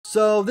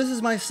So this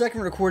is my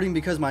second recording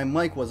because my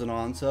mic wasn't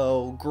on,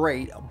 so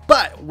great.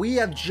 But we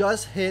have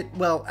just hit,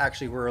 well,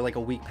 actually we're like a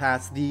week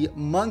past the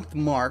month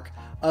mark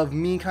of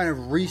me kind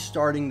of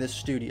restarting this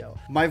studio.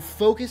 My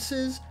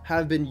focuses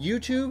have been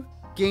YouTube,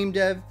 game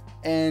dev,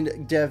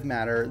 and Dev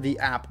Matter, the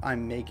app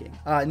I'm making.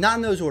 Not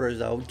in those orders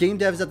though. Game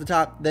dev is at the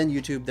top, then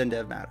YouTube, then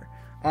Dev Matter.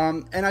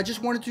 And I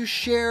just wanted to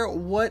share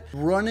what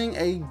running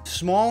a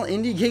small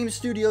indie game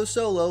studio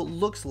solo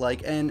looks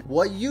like, and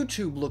what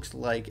YouTube looks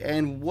like,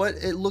 and what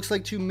it looks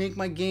like to make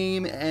my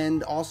game,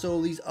 and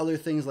also these other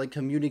things like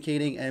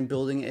communicating and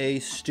building a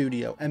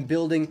studio and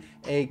building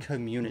a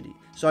community.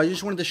 So I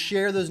just wanted to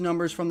share those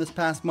numbers from this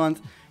past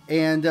month.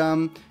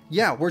 And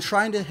yeah, we're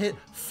trying to hit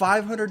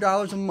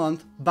 $500 a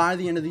month by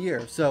the end of the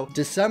year. So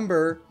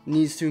December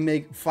needs to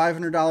make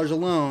 $500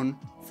 alone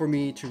for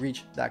me to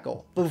reach that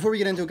goal. But before we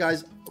get into it,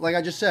 guys, like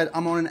I just said,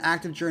 I'm on an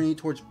active journey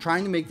towards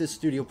trying to make this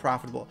studio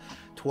profitable.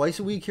 Twice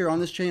a week here on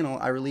this channel,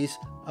 I release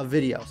a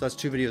video. So that's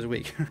 2 videos a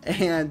week.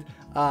 And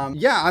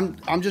yeah,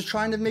 I'm just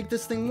trying to make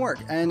this thing work.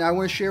 And I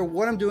want to share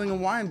what I'm doing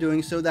and why I'm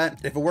doing, so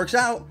that if it works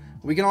out,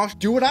 we can all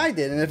do what I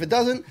did. And if it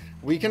doesn't,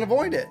 we can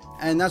avoid it.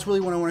 And that's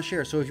really what I want to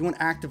share. So if you want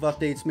active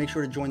updates, make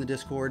sure to join the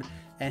Discord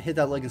and hit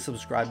that like and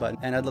subscribe button,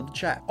 and I'd love to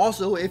chat.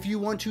 Also, if you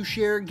want to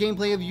share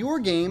gameplay of your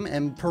game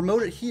and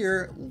promote it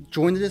here,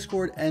 join the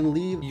Discord and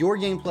leave your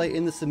gameplay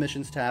in the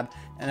submissions tab,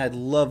 and I'd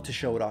love to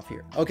show it off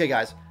here. Okay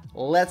guys,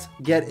 let's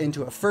get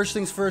into it. First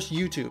things first,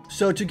 YouTube.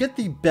 So to get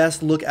the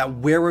best look at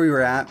where we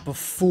were at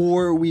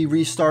before we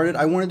restarted,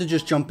 I wanted to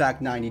just jump back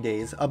 90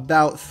 days,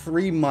 about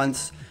 3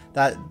 months.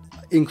 That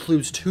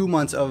includes 2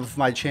 months of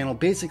my channel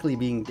basically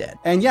being dead.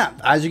 And yeah,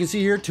 as you can see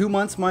here, 2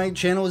 months my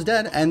channel is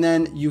dead. And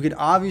then you could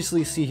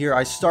obviously see here,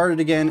 I started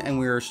again and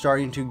we were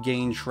starting to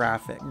gain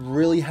traffic.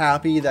 Really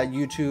happy that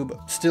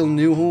YouTube still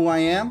knew who I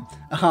am,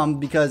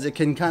 because it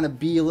can kind of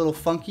be a little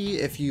funky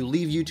if you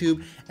leave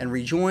YouTube and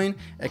rejoin.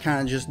 It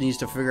kind of just needs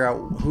to figure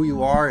out who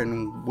you are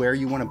and where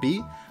you want to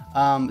be.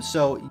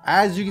 So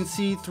as you can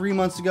see, 3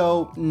 months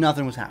ago,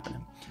 nothing was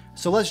happening.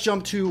 So let's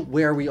jump to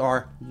where we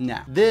are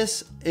now.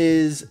 This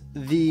is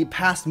the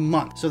past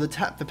month. So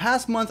the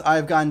past month,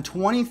 I've gotten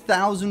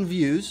 20,000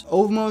 views,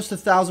 almost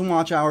 1,000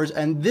 watch hours,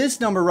 and this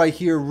number right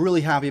here,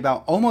 really happy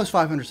about, almost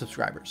 500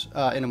 subscribers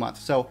in a month.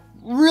 So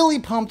really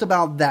pumped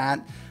about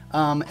that.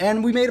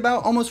 And we made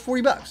about almost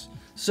 40 bucks.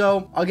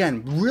 So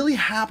again, really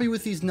happy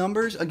with these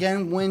numbers.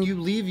 Again, when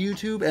you leave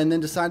YouTube and then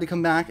decide to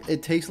come back,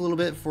 it takes a little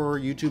bit for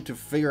YouTube to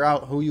figure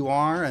out who you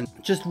are, and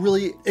just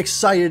really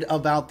excited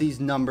about these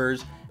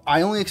numbers.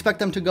 I only expect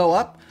them to go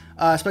up,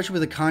 especially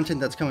with the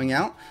content that's coming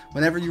out.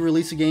 Whenever you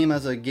release a game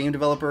as a game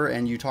developer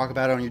and you talk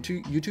about it on your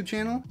YouTube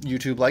channel,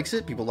 YouTube likes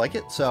it, people like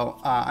it. So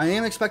I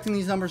am expecting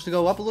these numbers to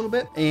go up a little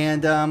bit.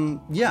 And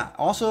yeah,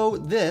 also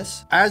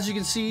this, as you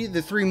can see,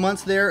 the 3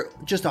 months there,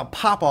 just a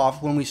pop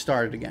off when we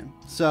started again.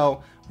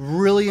 So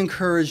really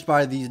encouraged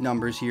by these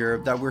numbers here,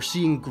 that we're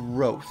seeing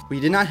growth. We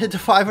did not hit the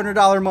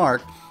 $500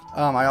 mark.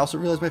 I also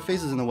realized my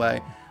face is in the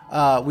way.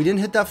 We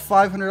didn't hit that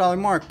 $500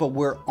 mark, but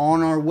we're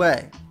on our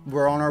way.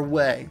 We're on our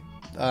way.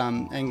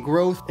 And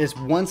growth is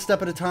one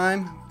step at a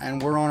time,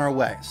 and we're on our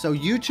way. So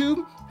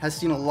YouTube has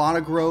seen a lot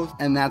of growth,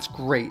 and that's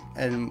great.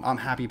 And I'm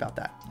happy about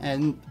that.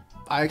 And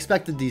I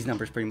expected these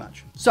numbers pretty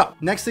much. So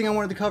next thing I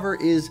wanted to cover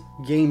is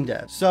game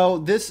dev. So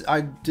this,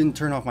 I didn't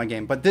turn off my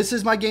game, but this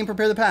is my game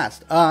Prepare the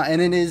Past.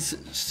 And it is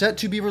set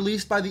to be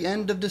released by the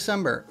end of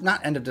December.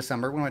 Not end of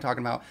December, what am I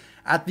talking about?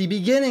 At the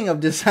beginning of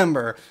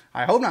December.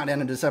 I hope not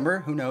end of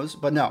December, who knows,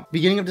 but no.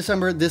 Beginning of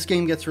December, this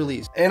game gets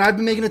released. And I've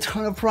been making a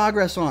ton of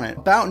progress on it.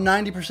 About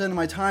 90% of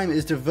my time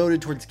is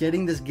devoted towards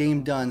getting this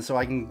game done so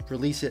I can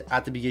release it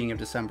at the beginning of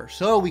December,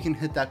 so we can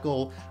hit that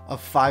goal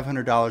of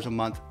 $500 a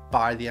month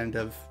by the end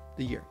of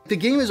the year. The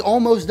game is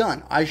almost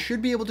done. I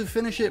should be able to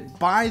finish it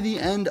by the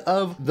end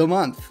of the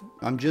month.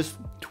 I'm just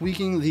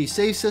tweaking the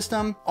save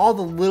system, all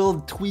the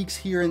little tweaks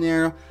here and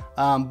there,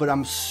 but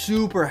I'm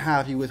super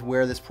happy with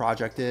where this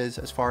project is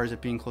as far as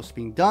it being close to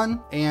being done,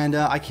 and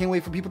I can't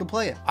wait for people to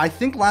play it. I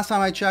think last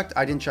time I checked,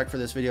 I didn't check for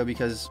this video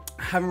because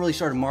I haven't really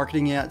started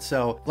marketing yet,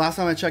 so last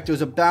time I checked it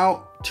was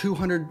about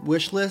 200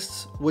 wish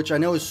lists, which I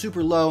know is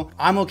super low.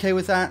 I'm okay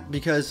with that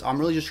because I'm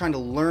really just trying to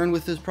learn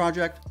with this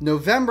project.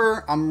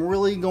 November, I'm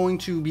really going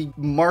to be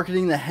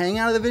marketing the hang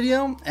out of the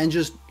video and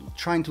just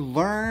trying to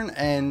learn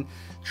and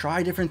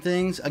try different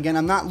things. Again,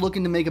 I'm not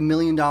looking to make $1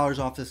 million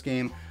off this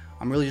game.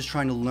 I'm really just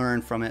trying to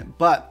learn from it,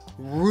 but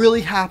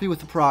really happy with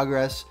the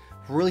progress,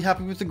 really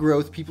happy with the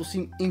growth. People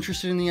seem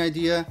interested in the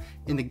idea,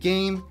 in the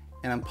game,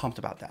 and I'm pumped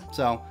about that.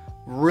 So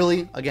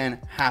really, again,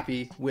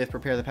 happy with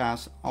Prepare the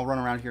Past. I'll run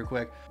around here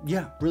quick.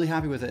 Yeah, really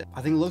happy with it.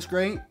 I think it looks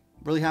great.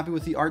 Really happy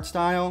with the art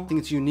style. I think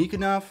it's unique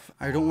enough.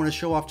 I don't want to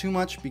show off too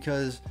much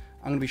because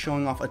I'm going to be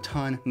showing off a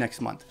ton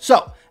next month.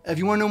 So if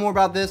you want to know more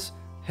about this,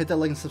 hit that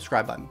like and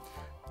subscribe button.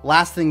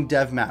 Last thing,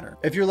 Dev Matter.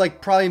 If you're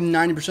like probably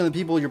 90% of the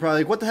people, you're probably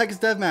like, what the heck is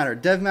Dev Matter?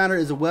 Dev Matter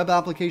is a web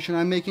application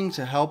I'm making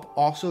to help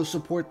also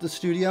support the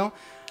studio.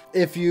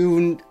 If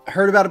you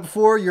heard about it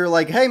before, you're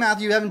like, hey,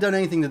 Matthew, you haven't done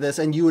anything to this,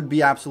 and you would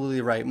be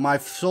absolutely right. My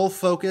sole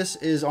focus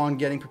is on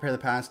getting Prepare the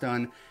Past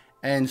done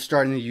and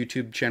starting the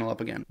YouTube channel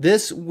up again.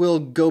 This will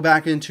go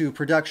back into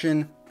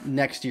production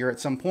next year at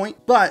some point,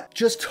 but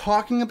just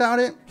talking about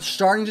it,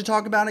 starting to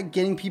talk about it,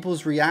 getting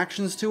people's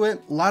reactions to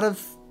it, a lot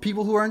of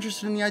people who are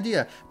interested in the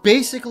idea.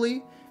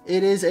 Basically,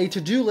 it is a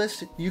to-do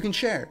list you can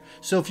share.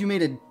 So if you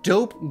made a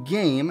dope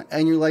game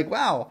and you're like,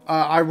 wow,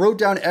 I wrote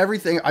down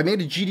everything, I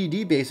made a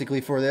GDD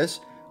basically for this,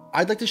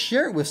 I'd like to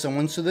share it with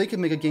someone so they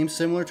can make a game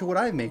similar to what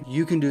I've made.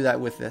 You can do that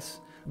with this.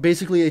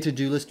 Basically a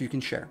to-do list you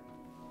can share.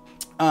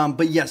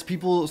 But yes,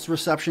 people's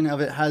reception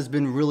of it has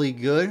been really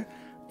good.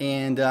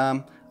 And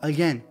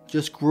again,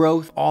 just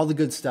growth, all the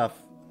good stuff.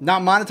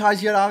 Not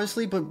monetized yet,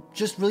 obviously, but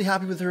just really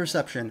happy with the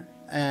reception.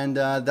 And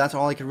that's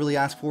all I could really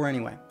ask for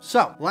anyway.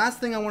 So, last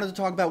thing I wanted to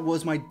talk about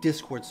was my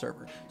Discord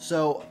server.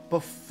 So,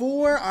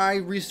 before I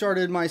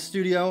restarted my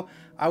studio,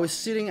 I was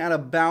sitting at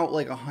about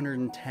like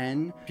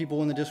 110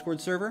 people in the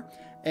Discord server.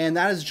 And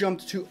that has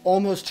jumped to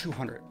almost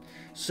 200.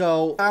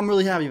 So, I'm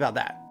really happy about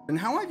that. And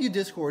how I view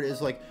Discord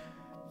is like,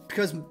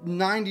 because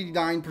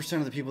 99%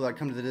 of the people that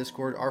come to the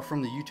Discord are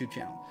from the YouTube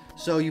channel.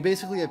 So you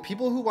basically have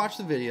people who watch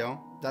the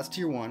video, that's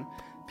tier 1.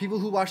 People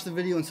who watch the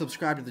video and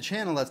subscribe to the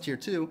channel, that's tier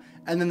 2.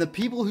 And then the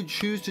people who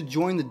choose to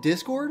join the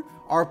Discord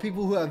are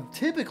people who have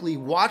typically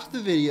watched the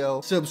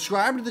video,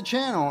 subscribed to the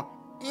channel,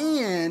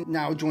 and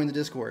now join the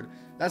Discord.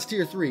 That's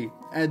tier 3.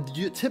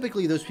 And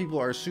typically those people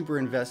are super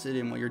invested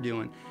in what you're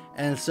doing.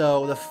 And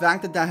so the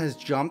fact that that has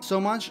jumped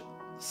so much,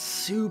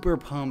 super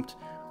pumped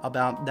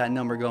about that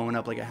number going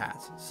up like it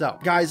has. So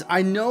guys,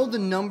 I know the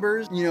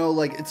numbers, you know,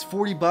 like it's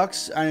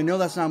 $40. I know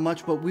that's not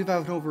much, but we've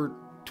had over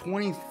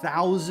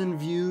 20,000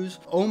 views,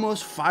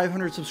 almost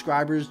 500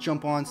 subscribers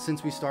jump on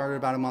since we started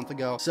about a month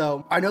ago.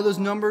 So I know those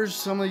numbers,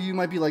 some of you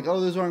might be like, oh,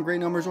 those aren't great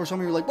numbers, or some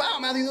of you are like, wow,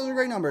 Matthew, those are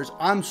great numbers.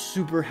 I'm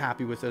super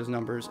happy with those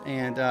numbers,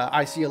 and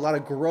I see a lot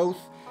of growth,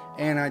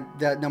 and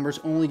that number's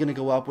only going to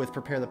go up with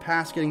Prepare the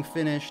Past getting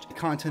finished, the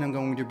content I'm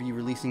going to be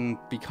releasing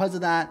because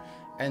of that,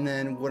 and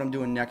then what I'm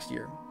doing next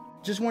year.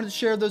 Just wanted to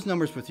share those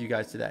numbers with you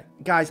guys today.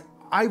 Guys,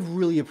 I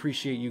really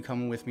appreciate you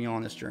coming with me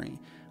on this journey.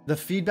 The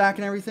feedback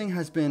and everything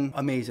has been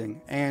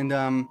amazing, and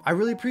I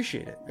really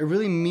appreciate it. It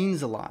really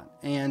means a lot.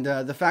 And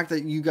the fact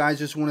that you guys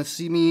just want to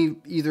see me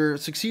either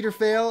succeed or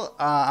fail,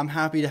 I'm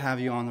happy to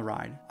have you on the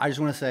ride. I just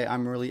want to say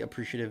I'm really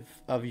appreciative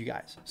of you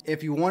guys.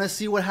 If you want to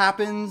see what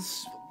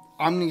happens,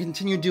 I'm going to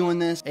continue doing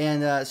this.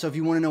 And so if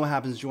you want to know what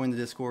happens, join the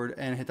Discord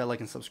and hit that like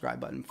and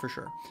subscribe button for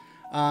sure.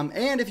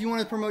 And if you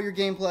want to promote your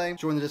gameplay,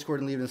 join the Discord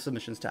and leave it in the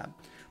submissions tab.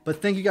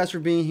 But thank you guys for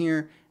being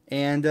here,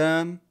 and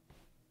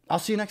I'll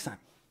see you next time.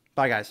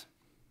 Bye, guys.